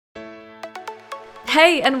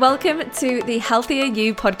Hey, and welcome to the Healthier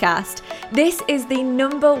You podcast. This is the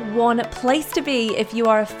number one place to be if you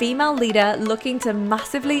are a female leader looking to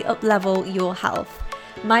massively uplevel your health.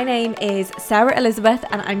 My name is Sarah Elizabeth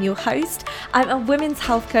and I'm your host. I'm a women's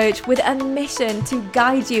health coach with a mission to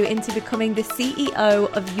guide you into becoming the CEO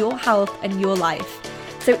of your health and your life.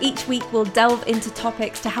 So each week we'll delve into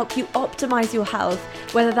topics to help you optimize your health,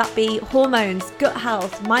 whether that be hormones, gut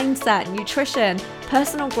health, mindset, nutrition,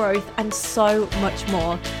 personal growth, and so much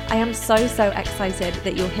more. I am so excited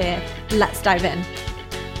that you're here. Let's dive in.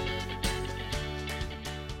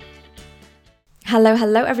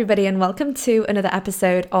 Hello everybody, and welcome to another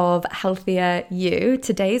episode of Healthier You.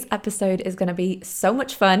 Today's episode is going to be so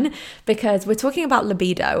much fun because we're talking about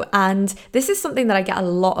libido, and this is something that I get a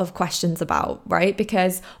lot of questions about, right?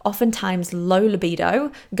 Because oftentimes low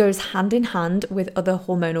libido goes hand in hand with other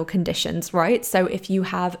hormonal conditions, right? So if you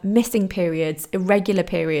have missing periods, irregular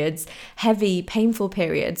periods, heavy, painful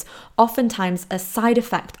periods, oftentimes a side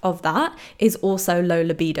effect of that is also low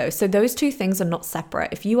libido. So those two things are not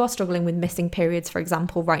separate. If you are struggling with missing periods, for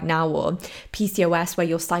example, right now, or PCOS, where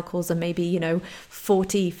your cycles are maybe,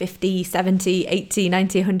 40, 50, 70, 80,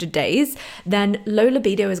 90, 100 days, then low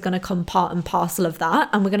libido is going to come part and parcel of that.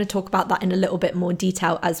 And we're going to talk about that in a little bit more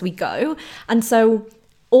detail as we go. And so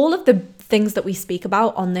all of the things that we speak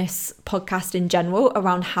about on this podcast in general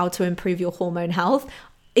around how to improve your hormone health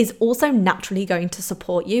is also naturally going to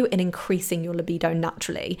support you in increasing your libido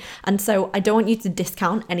naturally. And so I don't want you to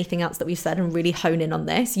discount anything else that we've said and really hone in on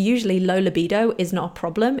this. Usually low libido is not a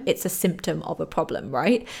problem, it's a symptom of a problem,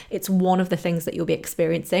 right? It's one of the things that you'll be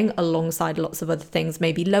experiencing alongside lots of other things,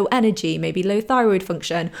 maybe low energy, maybe low thyroid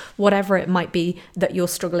function, whatever it might be that you're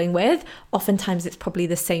struggling with. Oftentimes it's probably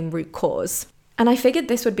the same root cause. And I figured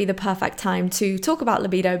this would be the perfect time to talk about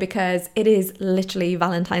libido because it is literally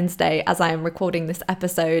Valentine's Day as I am recording this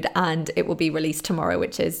episode, and it will be released tomorrow,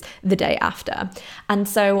 which is the day after. And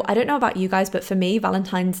so I don't know about you guys, but for me,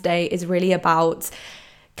 Valentine's Day is really about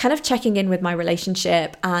kind of checking in with my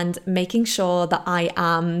relationship and making sure that I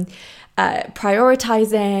am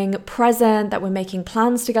prioritizing, present, that we're making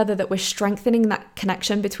plans together, that we're strengthening that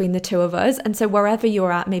connection between the two of us. And so wherever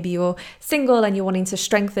you're at, maybe you're single and you're wanting to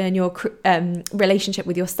strengthen your relationship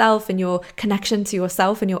with yourself and your connection to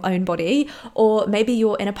yourself and your own body, or maybe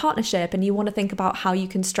you're in a partnership and you want to think about how you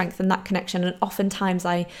can strengthen that connection. And oftentimes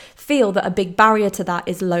I feel that a big barrier to that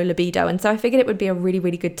is low libido. And so I figured it would be a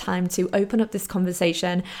really good time to open up this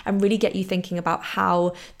conversation and really get you thinking about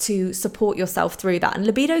how to support yourself through that. And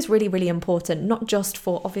libido is really important, not just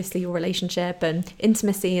for obviously your relationship and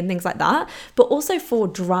intimacy and things like that, but also for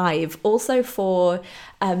drive, also for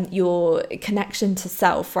your connection to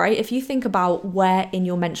self, right? If you think about where in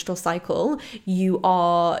your menstrual cycle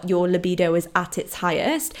your libido is at its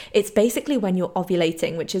highest, it's basically when you're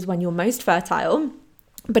ovulating, which is when you're most fertile.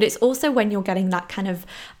 But it's also when you're getting that kind of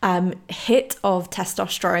hit of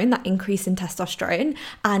testosterone, that increase in testosterone,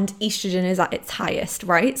 and estrogen is at its highest,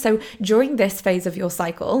 right? So during this phase of your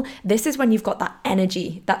cycle, this is when you've got that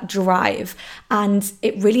energy, that drive, and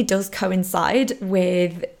it really does coincide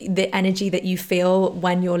with the energy that you feel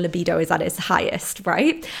when your libido is at its highest,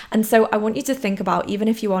 right? And so I want you to think about, even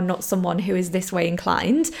if you are not someone who is this way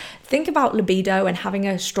inclined, think about libido and having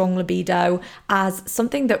a strong libido as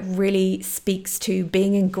something that really speaks to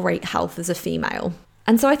being in great health as a female.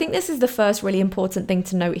 And so I think this is the first really important thing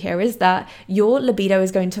to note here, is that your libido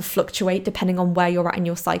is going to fluctuate depending on where you're at in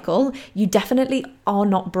your cycle. You definitely are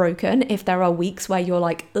not broken if there are weeks where you're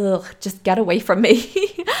like, ugh, just get away from me.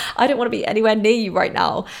 I don't want to be anywhere near you right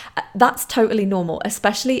now. That's totally normal,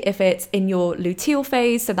 especially if it's in your luteal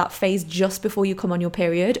phase, so that phase just before you come on your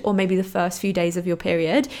period, or maybe the first few days of your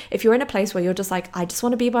period. If you're in a place where you're just like, I just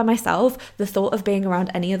want to be by myself, the thought of being around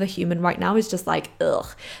any other human right now is just like, ugh.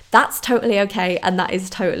 That's totally okay, and that is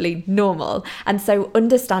totally normal. And so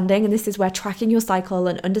understanding, and this is where tracking your cycle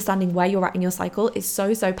and understanding where you're at in your cycle is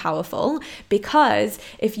so powerful, because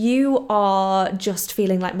if you are just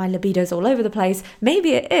feeling like my libido's all over the place,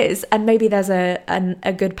 maybe it is, and maybe there's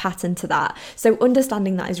a good pattern to that. So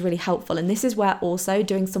understanding that is really helpful. And this is where also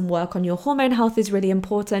doing some work on your hormone health is really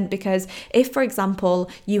important, because if, for example,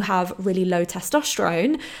 you have really low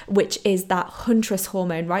testosterone, which is that huntress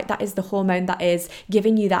hormone, right? That is the hormone that is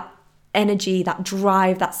giving you that energy, that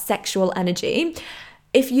drive, that sexual energy.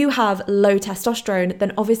 If you have low testosterone,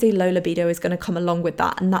 then obviously low libido is going to come along with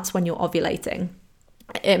that, and that's when you're ovulating.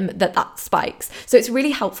 that spikes. So it's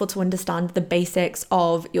really helpful to understand the basics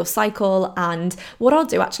of your cycle. And what I'll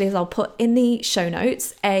do actually is I'll put in the show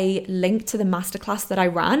notes a link to the masterclass that I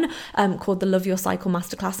ran called the Love Your Cycle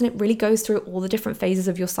Masterclass. And it really goes through all the different phases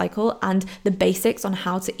of your cycle and the basics on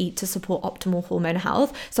how to eat to support optimal hormone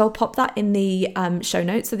health. So I'll pop that in the show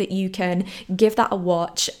notes so that you can give that a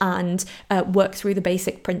watch and work through the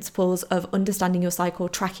basic principles of understanding your cycle,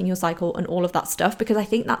 tracking your cycle, and all of that stuff, because I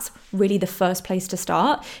think that's really the first place to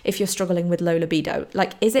start if you're struggling with low libido.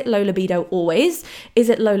 Like, is it low libido always? Is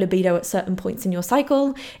it low libido at certain points in your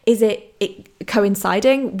cycle? Is it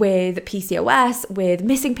coinciding with PCOS, with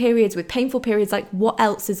missing periods, with painful periods? Like, what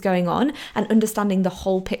else is going on? And understanding the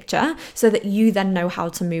whole picture so that you then know how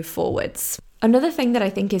to move forwards. Another thing that I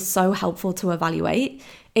think is so helpful to evaluate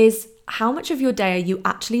is how much of your day are you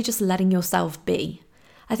actually just letting yourself be?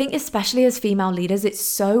 I think especially as female leaders, it's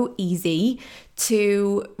so easy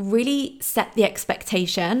to really set the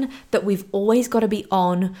expectation that we've always got to be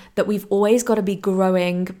on, that we've always got to be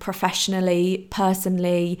growing professionally,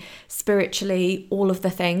 personally, spiritually, all of the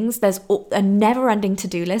things. There's a never-ending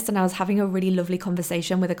to-do list, and I was having a really lovely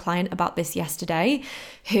conversation with a client about this yesterday,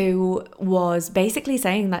 who was basically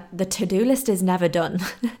saying that the to-do list is never done.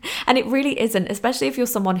 And it really isn't, especially if you're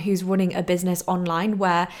someone who's running a business online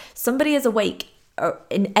where somebody is awake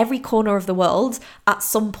in every corner of the world at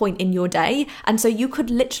some point in your day. And so you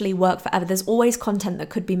could literally work forever. There's always content that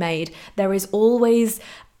could be made. There is always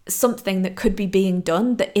something that could be being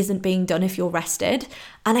done that isn't being done if you're rested.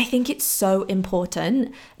 And I think it's so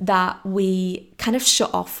important that we kind of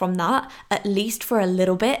shut off from that, at least for a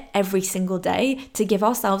little bit every single day, to give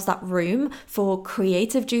ourselves that room for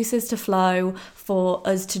creative juices to flow, for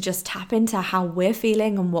us to just tap into how we're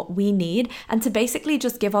feeling and what we need, and to basically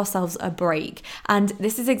just give ourselves a break. And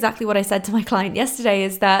this is exactly what I said to my client yesterday,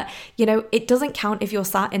 is that, you know, it doesn't count if you're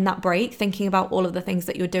sat in that break thinking about all of the things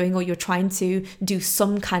that you're doing, or you're trying to do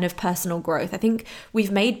some kind of personal growth. I think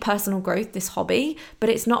we've made personal growth this hobby,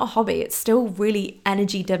 but it's not a hobby. It's still really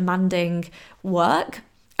energy demanding work.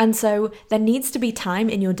 And so there needs to be time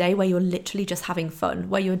in your day where you're literally just having fun,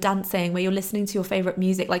 where you're dancing, where you're listening to your favorite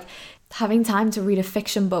music, like having time to read a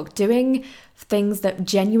fiction book, doing things that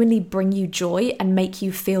genuinely bring you joy and make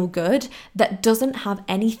you feel good, that doesn't have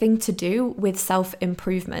anything to do with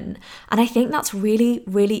self-improvement. And I think that's really,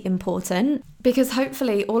 really important, because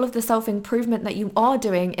hopefully all of the self-improvement that you are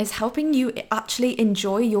doing is helping you actually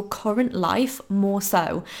enjoy your current life more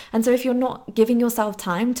so. And so if you're not giving yourself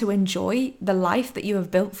time to enjoy the life that you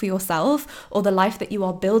have built for yourself, or the life that you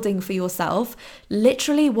are building for yourself,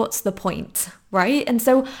 literally what's the point? Right? And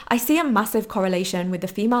so I see a massive correlation with the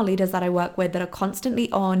female leaders that I work with that are constantly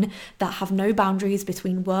on, that have no boundaries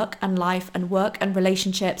between work and life and work and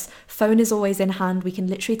relationships. Phone is always in hand. We can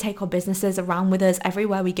literally take our businesses around with us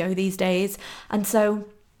everywhere we go these days. And so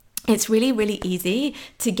it's really, really easy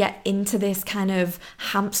to get into this kind of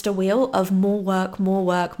hamster wheel of more work,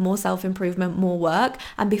 more self-improvement, more work.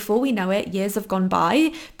 And before we know it, years have gone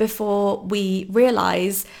by before we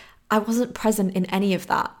realize I wasn't present in any of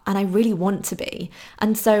that, and I really want to be.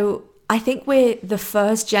 And so I think we're the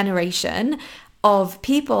first generation of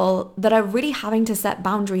people that are really having to set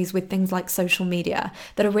boundaries with things like social media,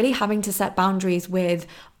 that are really having to set boundaries with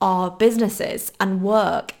our businesses and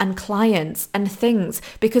work and clients and things,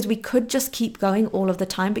 because we could just keep going all of the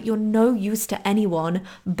time, but you're no use to anyone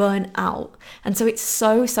burn out. And so it's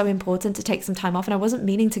so, so important to take some time off. And I wasn't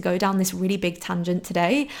meaning to go down this really big tangent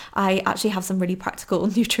today. I actually have some really practical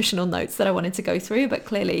nutritional notes that I wanted to go through, but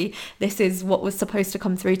clearly this is what was supposed to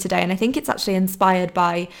come through today. And I think it's actually inspired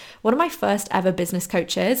by one of my first ever business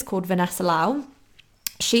coaches called Vanessa Lau.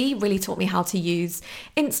 She really taught me how to use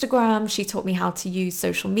Instagram. She taught me how to use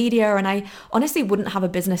social media. And I honestly wouldn't have a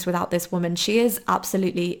business without this woman. She is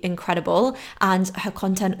absolutely incredible, and her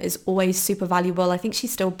content is always super valuable. I think she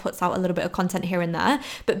still puts out a little bit of content here and there.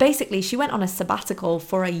 But basically, she went on a sabbatical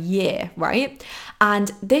for a year, right?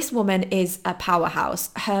 And this woman is a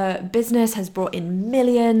powerhouse. Her business has brought in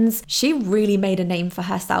millions. She really made a name for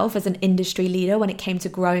herself as an industry leader when it came to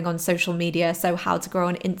growing on social media. So how to grow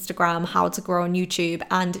on Instagram, how to grow on YouTube.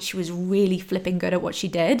 And she was really flipping good at what she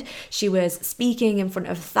did. She was speaking in front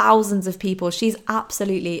of thousands of people. She's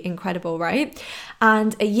absolutely incredible, right?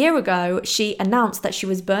 And a year ago, she announced that she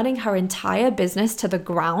was burning her entire business to the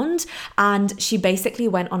ground, and she basically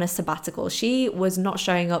went on a sabbatical. She was not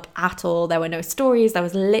showing up at all. There were no stories. There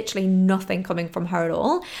was literally nothing coming from her at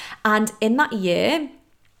all. And in that year,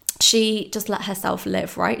 she just let herself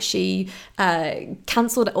live, right? She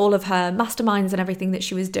cancelled all of her masterminds and everything that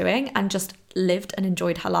she was doing, and just lived and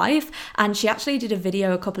enjoyed her life. And she actually did a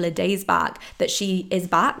video a couple of days back that she is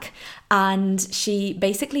back, and she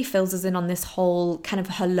basically fills us in on this whole kind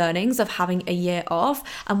of her learnings of having a year off.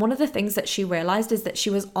 And one of the things that she realized is that she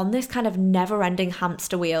was on this kind of never-ending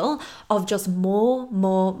hamster wheel of just more,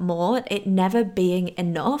 it never being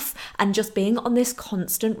enough, and just being on this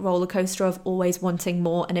constant roller coaster of always wanting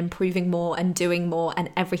more and improving more and doing more and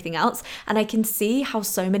everything else. And I can see how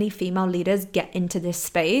so many female leaders get into this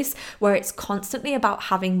space where it's constantly about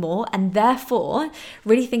having more, and therefore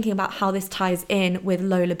really thinking about how this ties in with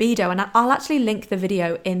low libido. And I'll actually link the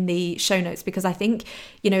video in the show notes, because I think,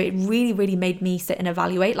 it really made me sit and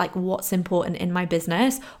evaluate like what's important in my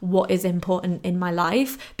business, what is important in my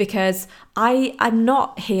life, because I'm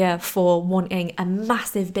not here for wanting a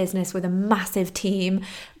massive business with a massive team,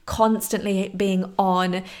 constantly being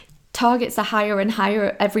on. Targets are higher and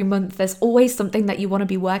higher every month. There's always something that you want to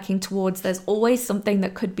be working towards. There's always something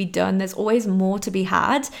that could be done. There's always more to be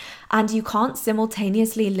had. And you can't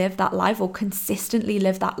simultaneously live that life or consistently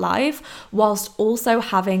live that life whilst also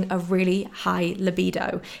having a really high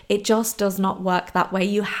libido. It just does not work that way.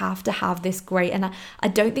 You have to have this great, and I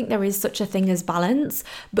don't think there is such a thing as balance,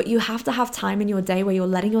 but you have to have time in your day where you're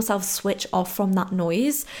letting yourself switch off from that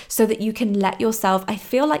noise so that you can let yourself, I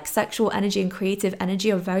feel like sexual energy and creative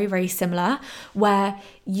energy are very, very similar, where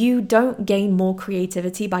you don't gain more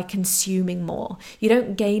creativity by consuming more. You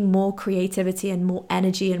don't gain more creativity and more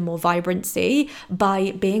energy and more vibrancy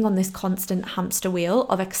by being on this constant hamster wheel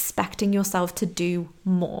of expecting yourself to do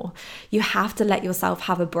more. You have to let yourself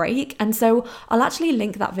have a break. And so I'll actually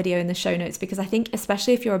link that video in the show notes, because I think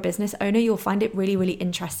especially if you're a business owner, you'll find it really, really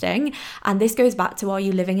interesting. And this goes back to, are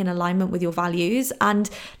you living in alignment with your values? And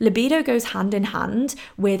libido goes hand in hand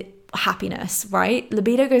with happiness, right?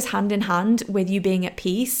 Libido goes hand in hand with you being at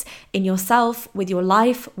peace in yourself, with your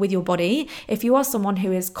life, with your body. If you are someone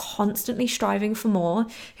who is constantly striving for more,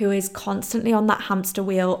 who is constantly on that hamster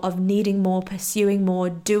wheel of needing more, pursuing more,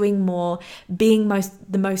 doing more, being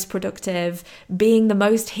the most productive, being the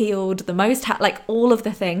most healed, the most like all of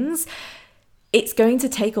the things, it's going to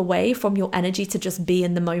take away from your energy to just be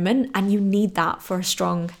in the moment, and you need that for a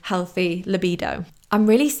strong, healthy libido. I'm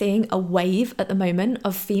really seeing a wave at the moment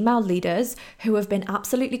of female leaders who have been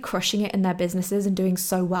absolutely crushing it in their businesses and doing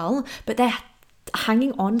so well, but they're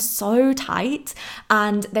hanging on so tight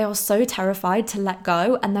and they are so terrified to let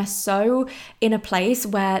go, and they're so in a place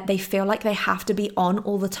where they feel like they have to be on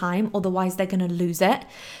all the time, otherwise they're going to lose it,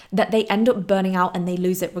 that they end up burning out and they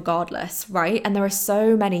lose it regardless, right? And there are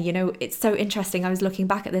so many, it's so interesting. I was looking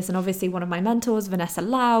back at this, and obviously one of my mentors, Vanessa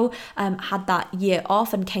Lau, had that year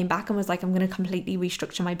off and came back and was like, I'm going to completely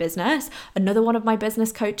restructure my business. Another one of my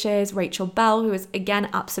business coaches, Rachel Bell, who is again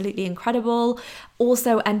absolutely incredible,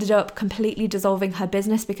 also ended up completely dissolving her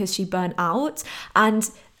business because she burnt out. And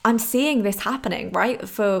I'm seeing this happening, right?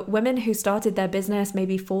 For women who started their business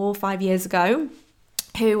maybe 4 or 5 years ago,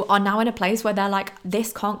 who are now in a place where they're like,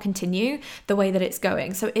 this can't continue the way that it's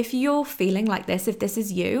going. So if you're feeling like this, if this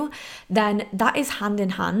is you, then that is hand in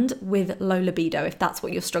hand with low libido, if that's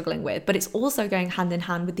what you're struggling with. But it's also going hand in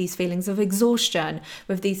hand with these feelings of exhaustion,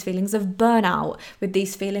 with these feelings of burnout, with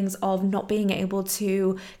these feelings of not being able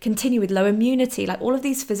to continue, with low immunity. Like all of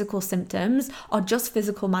these physical symptoms are just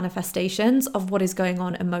physical manifestations of what is going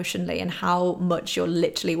on emotionally and how much you're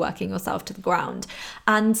literally working yourself to the ground.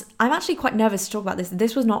 And I'm actually quite nervous to talk about this.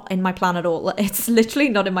 This was not in my plan at all. It's literally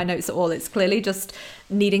not in my notes at all. It's clearly just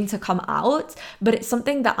needing to come out. But it's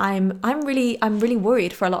something that I'm really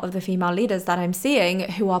worried for a lot of the female leaders that I'm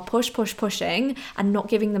seeing who are pushing and not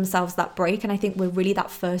giving themselves that break. And I think we're really that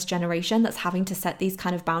first generation that's having to set these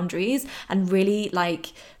kind of boundaries and really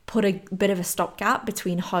like put a bit of a stopgap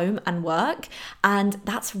between home and work. And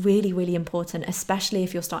that's really, really important, especially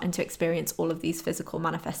if you're starting to experience all of these physical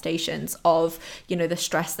manifestations of, the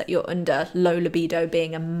stress that you're under, low libido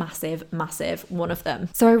being a massive one of them.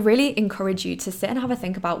 So I really encourage you to sit and have a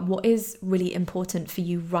think about what is really important for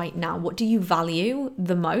you right now. What do you value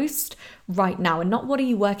the most right now, and not what are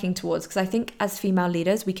you working towards? Because I think as female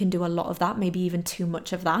leaders, we can do a lot of that, maybe even too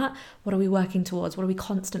much of that. What are we working towards? What are we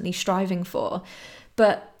constantly striving for?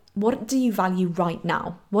 But what do you value right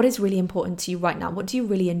now? What is really important to you right now? What do you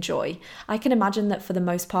really enjoy? I can imagine that for the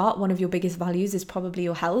most part, one of your biggest values is probably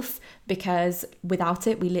your health, because without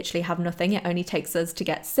it, we literally have nothing. It only takes us to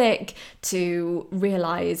get sick to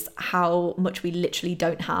realize how much we literally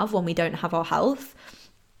don't have when we don't have our health.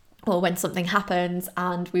 Or when something happens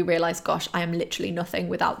and we realize, gosh, I am literally nothing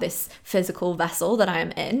without this physical vessel that I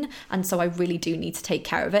am in. And so I really do need to take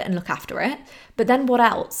care of it and look after it. But then what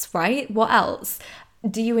else, right? What else?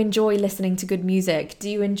 Do you enjoy listening to good music? Do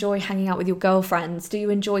you enjoy hanging out with your girlfriends? Do you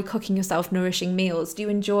enjoy cooking yourself nourishing meals? Do you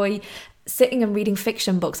enjoy sitting and reading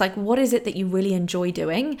fiction books? Like, what is it that you really enjoy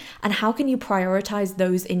doing? And how can you prioritize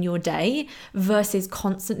those in your day versus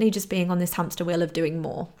constantly just being on this hamster wheel of doing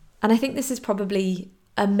more? And I think this is probably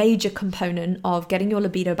a major component of getting your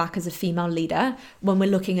libido back as a female leader when we're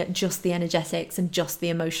looking at just the energetics and just the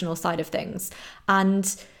emotional side of things.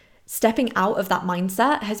 And stepping out of that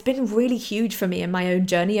mindset has been really huge for me in my own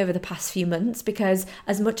journey over the past few months, because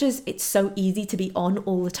as much as it's so easy to be on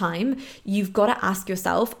all the time, you've got to ask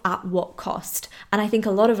yourself at what cost. And I think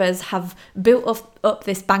a lot of us have built up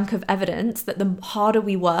this bank of evidence that the harder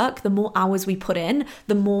we work, the more hours we put in,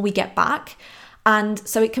 the more we get back. And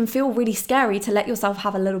so it can feel really scary to let yourself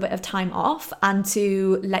have a little bit of time off and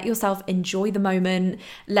to let yourself enjoy the moment,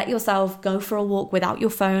 let yourself go for a walk without your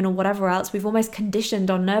phone or whatever else. We've almost conditioned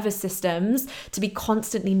our nervous systems to be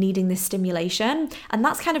constantly needing this stimulation. And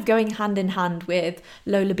that's kind of going hand in hand with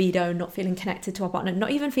low libido, not feeling connected to our partner, not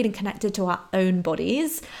even feeling connected to our own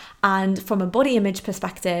bodies. And from a body image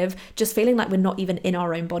perspective, just feeling like we're not even in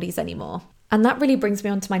our own bodies anymore. And that really brings me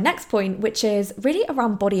on to my next point, which is really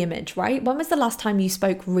around body image, right? When was the last time you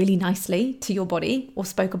spoke really nicely to your body, or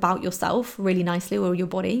spoke about yourself really nicely, or your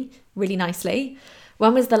body really nicely?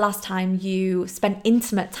 When was the last time you spent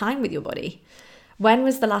intimate time with your body? When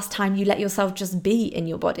was the last time you let yourself just be in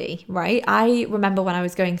your body, right? I remember when I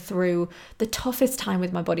was going through the toughest time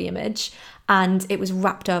with my body image, and it was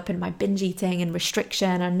wrapped up in my binge eating and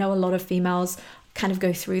restriction. I know a lot of females kind of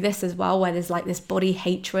go through this as well, where there's like this body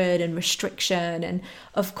hatred and restriction. And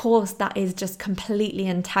of course, that is just completely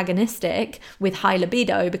antagonistic with high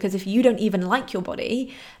libido, because if you don't even like your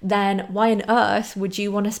body, then why on earth would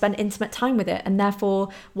you want to spend intimate time with it, and therefore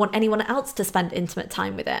want anyone else to spend intimate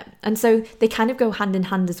time with it? And so they kind of go hand in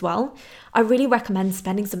hand as well. I really recommend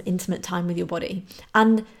spending some intimate time with your body.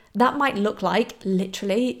 And that might look like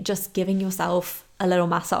literally just giving yourself a little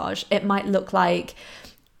massage. It might look like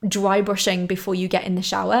dry brushing before you get in the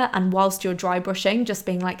shower, and whilst you're dry brushing, just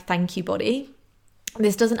being like, thank you, body.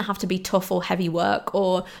 This doesn't have to be tough or heavy work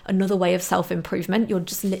or another way of self-improvement. You're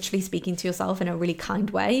just literally speaking to yourself in a really kind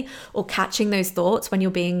way, or catching those thoughts when you're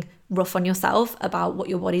being rough on yourself about what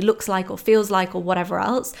your body looks like or feels like or whatever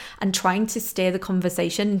else, and trying to steer the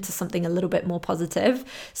conversation into something a little bit more positive.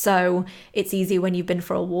 So it's easy when you've been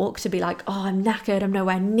for a walk to be like, oh, I'm knackered, I'm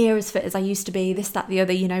nowhere near as fit as I used to be, this, that, the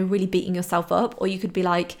other, really beating yourself up. Or you could be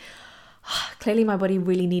like, clearly my body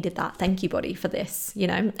really needed that. Thank you, body, for this,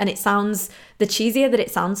 And it sounds, the cheesier that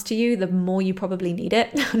it sounds to you, the more you probably need it,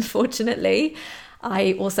 unfortunately.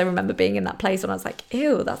 I also remember being in that place when I was like,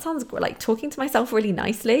 ew, that sounds like talking to myself really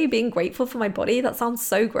nicely, being grateful for my body. That sounds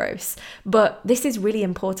so gross. But this is really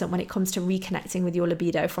important when it comes to reconnecting with your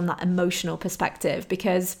libido from that emotional perspective,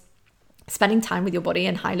 because spending time with your body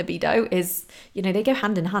and high libido is, they go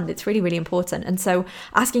hand in hand. It's really, really important. And so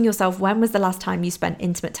asking yourself, when was the last time you spent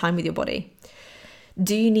intimate time with your body?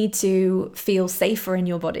 Do you need to feel safer in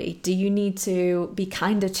your body? Do you need to be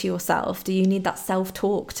kinder to yourself? Do you need that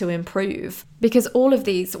self-talk to improve? Because all of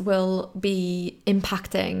these will be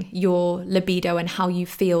impacting your libido and how you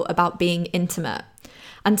feel about being intimate.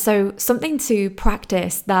 And so something to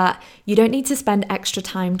practice that you don't need to spend extra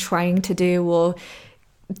time trying to do, or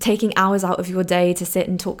taking hours out of your day to sit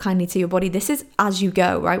and talk kindly to your body. This is as you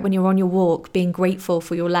go, right? When you're on your walk, being grateful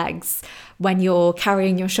for your legs. When you're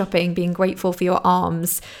carrying your shopping, being grateful for your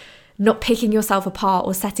arms. Not picking yourself apart,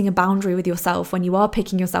 or setting a boundary with yourself when you are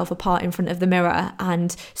picking yourself apart in front of the mirror,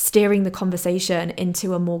 and steering the conversation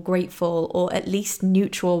into a more grateful or at least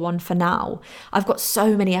neutral one for now. I've got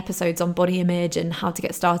so many episodes on body image and how to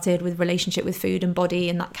get started with relationship with food and body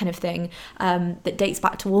and that kind of thing, that dates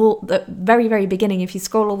back to all the very, very beginning. If you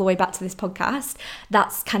scroll all the way back to this podcast,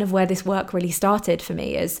 that's kind of where this work really started for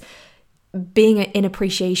me, is being in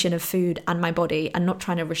appreciation of food and my body, and not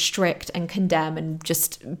trying to restrict and condemn and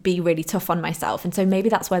just be really tough on myself. And so maybe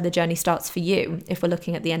that's where the journey starts for you, if we're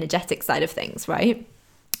looking at the energetic side of things, right?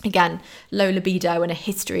 Again, low libido and a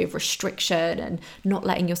history of restriction and not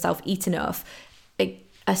letting yourself eat enough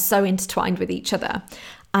are so intertwined with each other.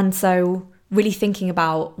 And so really thinking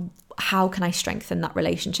about, how can I strengthen that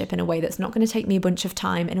relationship in a way that's not going to take me a bunch of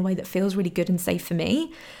time, in a way that feels really good and safe for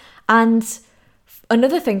me? And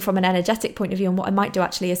another thing from an energetic point of view, and what I might do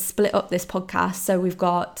actually, is split up this podcast. So we've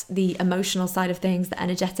got the emotional side of things, the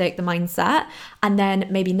energetic, the mindset, and then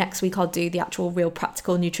maybe next week I'll do the actual real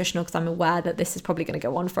practical nutritional, because I'm aware that this is probably going to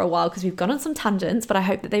go on for a while because we've gone on some tangents, but I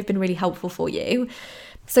hope that they've been really helpful for you.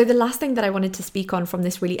 So the last thing that I wanted to speak on from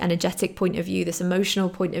this really energetic point of view, this emotional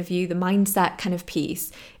point of view, the mindset kind of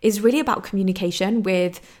piece, is really about communication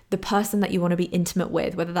with the person that you want to be intimate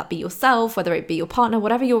with, whether that be yourself, whether it be your partner,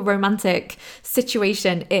 whatever your romantic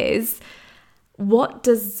situation is. What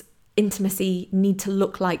does intimacy need to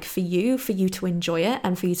look like for you to enjoy it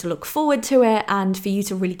and for you to look forward to it and for you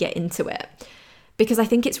to really get into it. Because I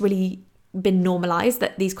think it's really been normalized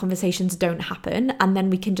that these conversations don't happen, and then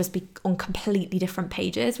we can just be on completely different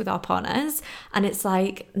pages with our partners. And it's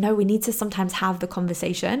like, no, we need to sometimes have the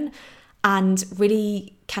conversation and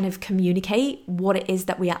really kind of communicate what it is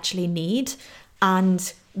that we actually need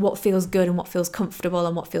and what feels good and what feels comfortable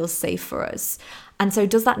and what feels safe for us. And so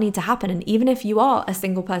does that need to happen? And even if you are a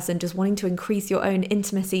single person just wanting to increase your own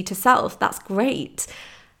intimacy to self, that's great.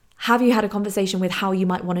 Have you had a conversation with how you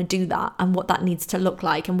might want to do that and what that needs to look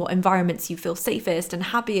like and what environments you feel safest and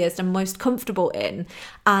happiest and most comfortable in?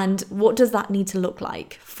 And what does that need to look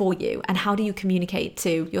like for you? And how do you communicate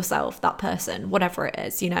to yourself, that person, whatever it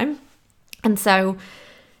is, And so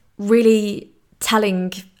really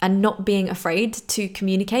telling and not being afraid to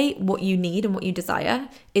communicate what you need and what you desire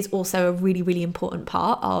is also a really, really important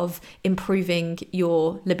part of improving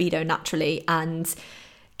your libido naturally and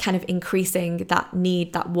kind of increasing that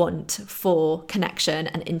need, that want for connection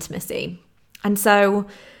and intimacy. And so,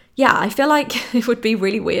 yeah, I feel like it would be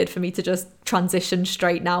really weird for me to just transition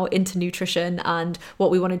straight now into nutrition and what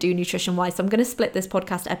we want to do nutrition-wise. So I'm going to split this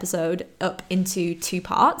podcast episode up into 2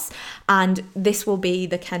 parts, and this will be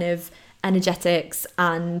the kind of energetics,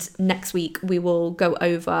 and next week we will go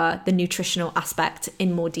over the nutritional aspect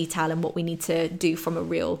in more detail and what we need to do from a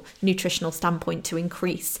real nutritional standpoint to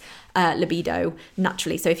increase libido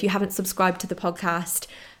naturally. So if you haven't subscribed to the podcast,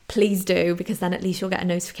 please do, because then at least you'll get a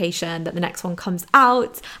notification that the next one comes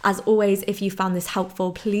out. As always, if you found this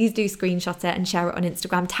helpful, please do screenshot it and share it on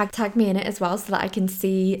Instagram. Tag me in it as well so that I can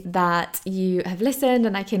see that you have listened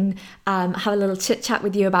and I can have a little chit chat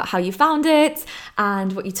with you about how you found it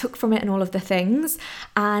and what you took from it and all of the things.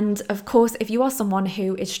 And of course, if you are someone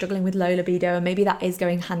who is struggling with low libido, and maybe that is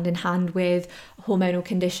going hand in hand with hormonal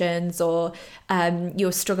conditions, or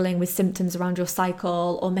you're struggling with symptoms around your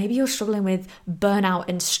cycle, or maybe you're struggling with burnout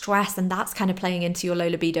and stress and that's kind of playing into your low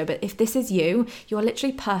libido. But if this is you, you're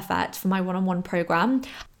literally perfect for my one-on-one program,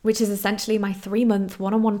 which is essentially my 3-month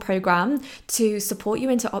one-on-one program to support you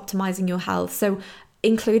into optimizing your health. So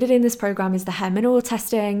included in this program is the hair mineral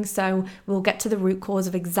testing. So we'll get to the root cause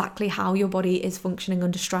of exactly how your body is functioning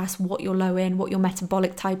under stress, what you're low in, what your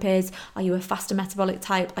metabolic type is. Are you a faster metabolic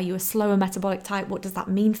type? Are you a slower metabolic type? What does that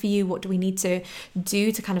mean for you? What do we need to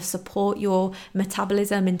do to kind of support your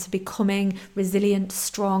metabolism into becoming resilient,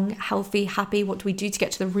 strong, healthy, happy? What do we do to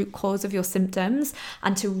get to the root cause of your symptoms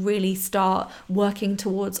and to really start working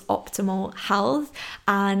towards optimal health?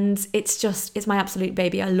 And it's my absolute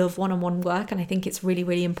baby. I love one-on-one work, and I think it's really,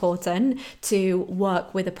 really important to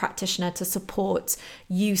work with a practitioner to support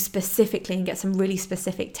you specifically and get some really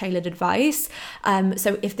specific tailored advice.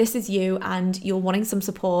 So if this is you and you're wanting some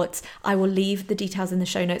support, I will leave the details in the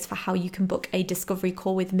show notes for how you can book a discovery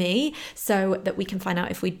call with me so that we can find out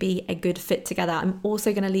if we'd be a good fit together. I'm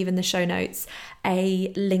also going to leave in the show notes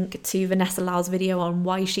a link to Vanessa Lau's video on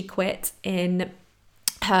why she quit in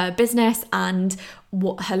her business and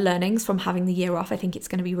what her learnings from having the year off. I think it's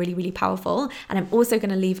going to be really, really powerful. And I'm also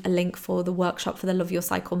going to leave a link for the workshop for the Love Your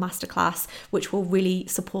Cycle Masterclass, which will really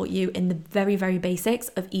support you in the very, very basics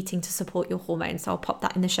of eating to support your hormones. So I'll pop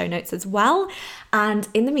that in the show notes as well. And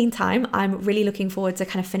in the meantime, I'm really looking forward to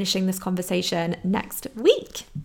kind of finishing this conversation next week.